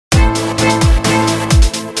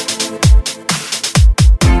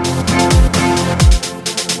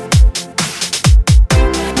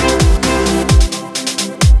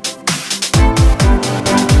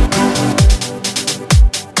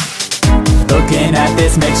Looking at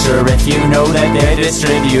this mixture, if you know that they're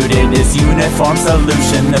distributed, this uniform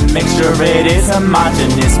solution, the mixture, it is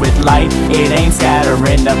homogeneous. With light, it ain't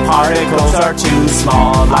scattering, the particles are too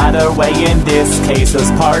small. Either way, in this case, those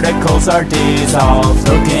particles are dissolved.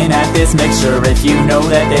 Looking at this mixture, if you know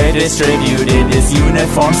that they're distributed, this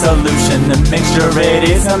uniform solution, the mixture, it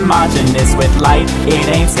is homogeneous. With light, it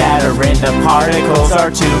ain't scattering, the particles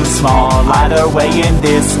are too small. Either way, in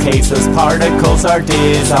this case, those particles are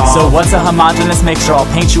dissolved. So what's a homogeneous mixture? I'll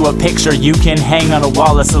paint you a picture you can hang on a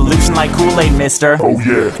wall. A solution like Kool-Aid, mister. Oh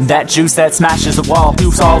yeah. That juice that smashes the wall.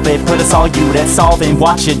 You solve it, put a solute at solvent,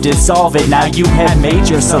 watch it dissolve it. Now you have made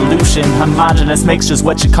your solution. Homogeneous mixture's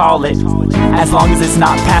what you call it. As long as it's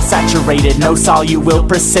not past saturated, no solute will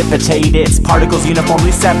precipitate its particles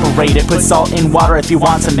uniformly separated. Put salt in water if you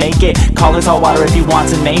want to make it. Call it salt water if you want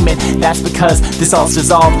to name it. That's because this salt's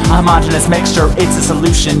dissolved. A homogeneous mixture, it's a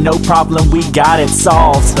solution. No problem, we got it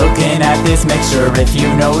solved. Looking at this mixture, if you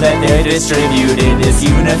know that they're distributed, this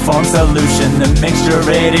uniform solution, the mixture,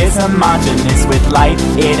 it is homogeneous. With light,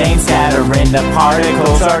 it ain't scattering, the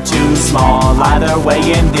particles are too small. Either way,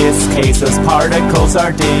 in this case, those particles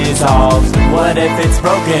are dissolved. What if it's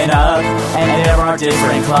broken up and there are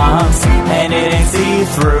different clumps and it ain't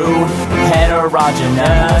see-through?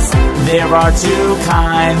 Heterogeneous. There are two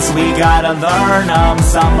kinds, we gotta learn them.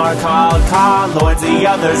 Some are called colloids, the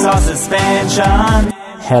others are suspension.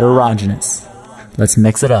 Heterogeneous. Let's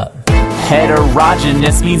mix it up.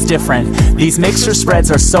 Heterogeneous means different. These mixture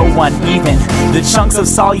spreads are so uneven. The chunks of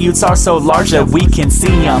solutes are so large that we can see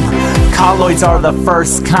them. Colloids are the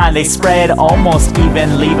first kind. They spread almost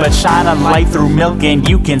evenly, but shine a light through milk and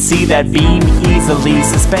you can see that beam easily.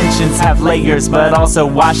 Suspensions have layers, but also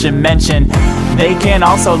wash and mention. They can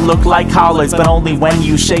also look like colloids, but only when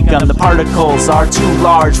you shake them. The particles are too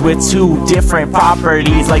large with two different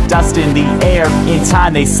properties, like dust in the air. In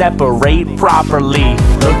time they separate properly.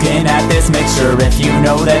 Looking at this mixture, if you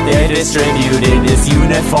know that they're distributed, this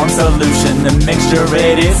uniform solution, the mixture,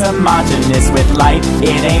 it is homogeneous. With light,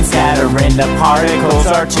 it ain't scattering, the particles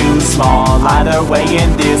are too small. Either way,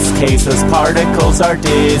 in this case, those particles are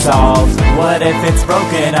dissolved. What if it's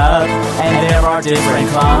broken up and there are different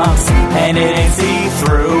clumps and it ain't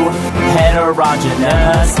see-through?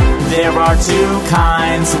 Heterogeneous. There are two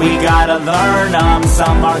kinds, we gotta learn them.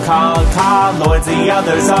 Some are called colloids, the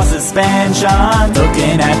others are suspension.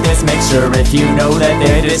 Looking at this mixture, if you know that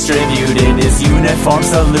they're distributed, this uniform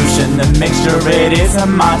solution, the mixture, it is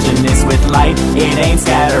homogeneous. With light, it ain't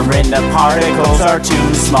scattering, the particles are too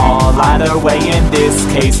small. Either way, in this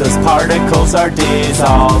case, those particles are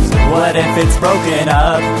dissolved. What if it's broken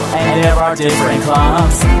up and there are different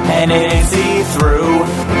clumps and it ain't see-through?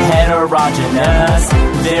 Heterogeneous.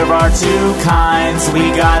 There are two kinds, we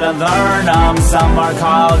gotta learn them. Some are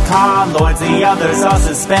called colloids, the others are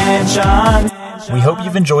suspension. We hope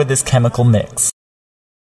you've enjoyed this chemical mix.